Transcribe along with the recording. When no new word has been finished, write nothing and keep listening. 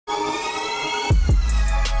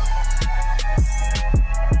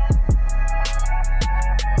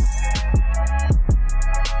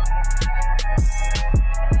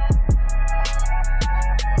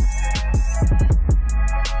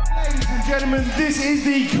gentlemen, this is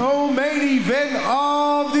the co-main event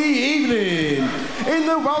of the evening. In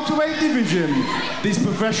the welterweight division, this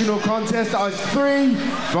professional contest has 3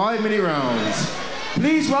 5-minute rounds.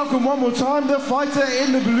 Please welcome one more time the fighter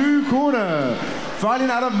in the blue corner, fighting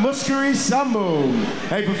out of Muscari, Sambo,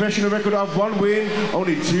 a professional record of 1 win,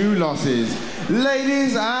 only 2 losses.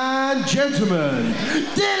 Ladies and gentlemen,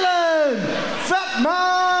 Dillon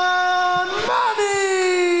Fatman Money!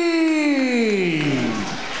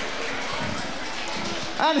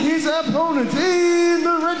 And his opponent in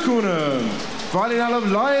the red corner, fighting out of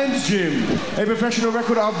Lions Gym, a professional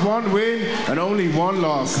record of 1 win and only 1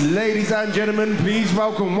 loss. Ladies and gentlemen, please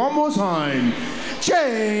welcome one more time,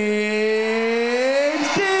 James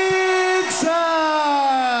Dixon!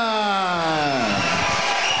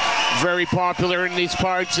 Very popular in these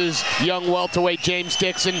parts is young welterweight James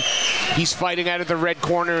Dixon. He's fighting out of the red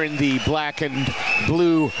corner in the black and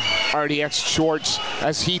blue RDX shorts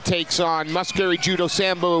as he takes on Muscari Judo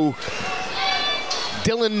Sambo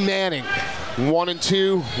Dillon Manning.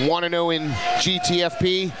 1-2, 1-0 in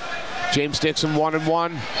Gtfp. James Dixon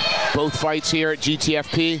 1-1. Both fights here at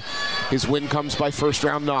Gtfp. His win comes by first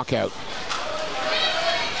round knockout.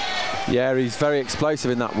 Yeah, he's very explosive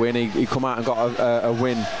in that win. He come out and got a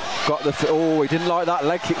win. Got the he didn't like that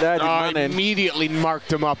leg kick there. Immediately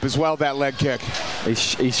marked him up as well, that leg kick.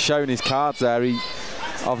 He's shown his cards there.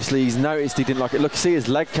 Obviously he's noticed he didn't like it. Look, see his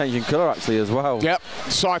leg changing colour actually as well. Yep,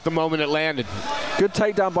 saw it the moment it landed. Good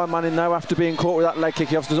takedown by Manning though after being caught with that leg kick.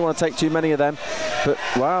 He obviously doesn't want to take too many of them. But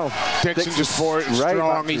wow, Dixon just for it,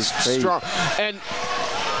 strong. He's strong. And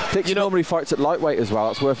Dixon normally fights at lightweight as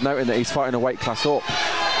well. It's worth noting that he's fighting a weight class up.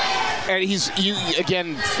 And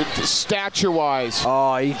again, stature-wise.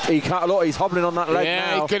 Oh, he can't. Look, he's hobbling on that leg now.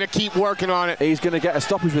 Yeah, he's going to keep working on it. He's going to get a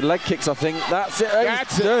stoppage with leg kicks, I think. That's it.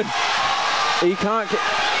 That's it. Done. He can't get...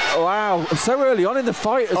 Wow, so early on in the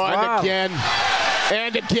fight as well. And again.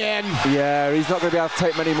 And again. Yeah, he's not going to be able to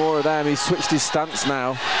take many more of them. He's switched his stance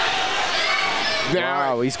now.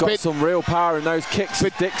 Wow, he's got some real power in those kicks.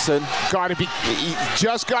 But Dixon,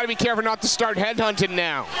 just got to be careful not to start headhunting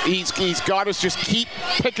now. He's got to just keep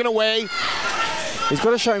picking away. He's got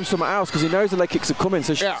to show him something else because he knows the leg kicks are coming.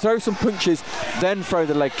 So throw some punches, then throw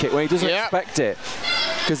the leg kick when he doesn't expect it.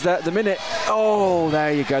 Because the minute, oh,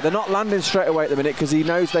 there you go. They're not landing straight away at the minute because he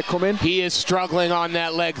knows they're coming. He is struggling on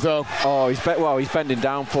that leg though. Oh, he's bending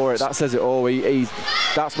down for it. That says it all.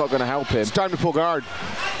 That's not going to help him. It's time to pull guard.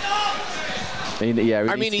 Yeah,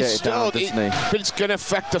 I mean, he's still, but it's going to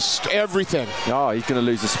affect everything. Oh, he's going to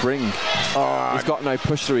lose the spring. He's got no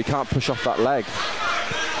push through. He can't push off that leg.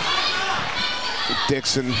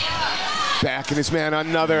 Dixon backing his man.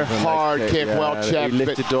 Another hard kick, well checked. He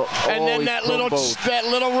lifted up. And then that little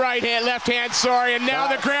right hand, left hand, and now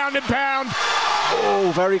the ground and pound.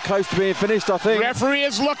 Oh, very close to being finished, I think. Referee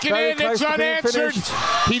is looking in. It's unanswered.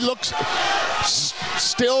 He looks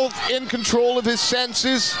still in control of his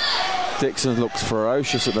senses. Dixon looks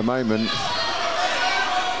ferocious at the moment.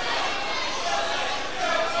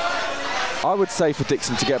 I would say for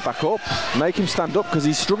Dixon to get back up, make him stand up because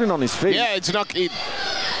he's struggling on his feet. Yeah, it's not.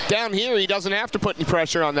 Down here, he doesn't have to put any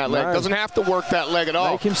pressure on that leg. Doesn't have to work that leg at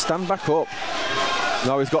all. Make him stand back up.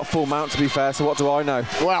 No, he's got full mount to be fair, so what do I know?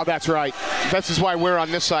 Well, that's right. This is why we're on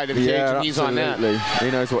this side of the cage and he's on that. He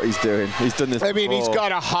knows what he's doing. He's done this before. He's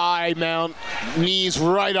got a high mount, knees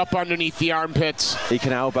right up underneath the armpits. He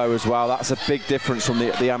can elbow as well. That's a big difference from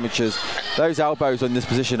the amateurs. Those elbows in this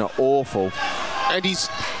position are awful. And he's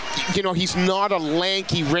not a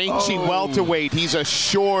lanky, rangy welterweight. He's a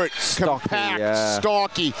short, compact,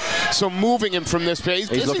 stocky. So moving him from this pace,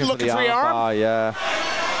 is he looking for the arm? Yeah.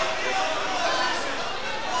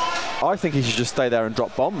 I think he should just stay there and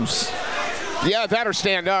drop bombs. Yeah, that or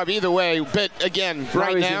stand up, either way. But again,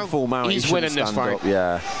 right now, he's winning this fight.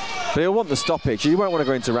 Yeah. But he'll want the stoppage. He won't want to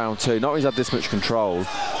go into round 2. Not when he's had this much control.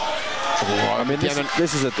 I mean,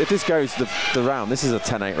 if this goes the round, this is a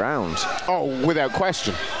 10-8 round. Oh, without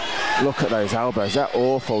question. Look at those elbows. They're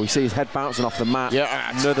awful. You see his head bouncing off the mat.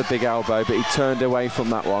 Yeah. Another big elbow, but he turned away from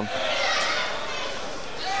that one.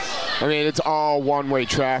 I mean, it's all one-way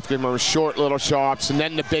traffic. Remember, short little shots, and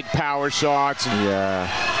then the big power shots. Yeah.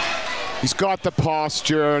 He's got the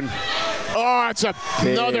posture. And, it's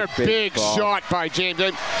another big shot by James.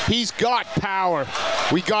 He's got power.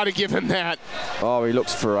 We got to give him that. Oh, he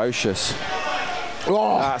looks ferocious.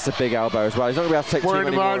 Oh. That's a big elbow as well. He's not going to be able to take too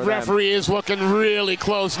many more of them. Referee is looking really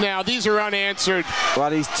close now. These are unanswered. Well,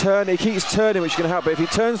 he keeps turning, which is going to help. But if he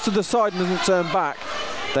turns to the side and doesn't turn back,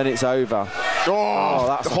 then it's over. Oh,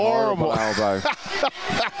 that's horrible. A horrible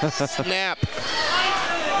elbow. Snap.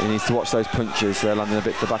 He needs to watch those punches. They're landing a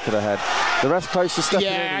bit to the back of the head. The rest close to stepping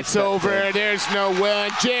in. Yeah, it's over. There's no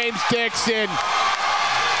win. James Dixon.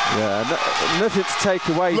 Yeah, nothing to take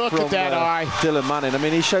away Look from at that eye. Dillon Manning. I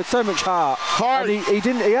mean, he showed so much heart. And he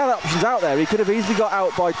didn't. He had options out there. He could have easily got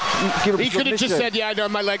out by giving. He could have just said, "Yeah, I know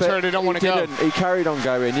my legs hurt. I don't want to go." He carried on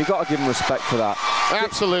going. You've got to give him respect for that.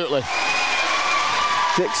 Absolutely.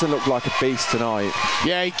 Dixon looked like a beast tonight.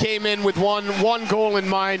 Yeah, he came in with one goal in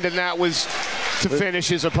mind, and that was to finish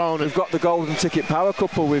his opponent. We've got the golden ticket power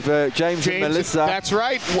couple with James and Melissa. That's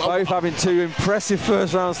right. Both having 2 impressive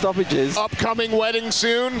first-round stoppages. Upcoming wedding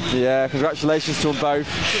soon. Yeah, congratulations to them both.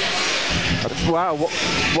 Wow,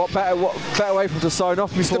 what better way for him to sign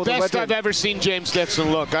off before the wedding? It's the best I've ever seen James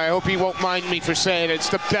Dixon look. I hope he won't mind me for saying it. It's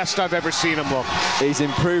the best I've ever seen him look. He's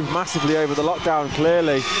improved massively over the lockdown,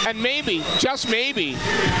 clearly. And maybe, just maybe,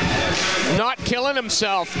 not killing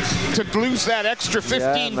himself to lose that extra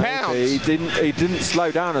 15 pounds. He didn't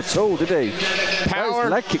slow down at all, did he? Power.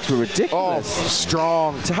 Those leg kicks were ridiculous. Oh,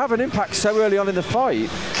 strong. To have an impact so early on in the fight.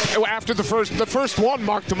 After the first one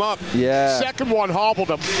marked him up. Yeah. Second one hobbled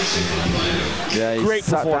him. Yeah, he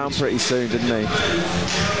sat down pretty soon, didn't he?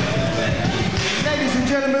 Ladies and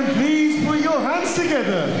gentlemen, please put your hands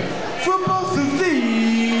together for both of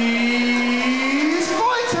these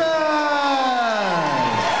fighters.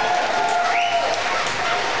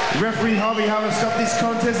 Referee Harvey Harris stopped this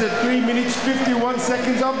contest at 3 minutes 51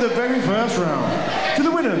 seconds of the very first round. To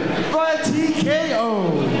the winner via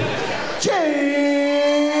TKO.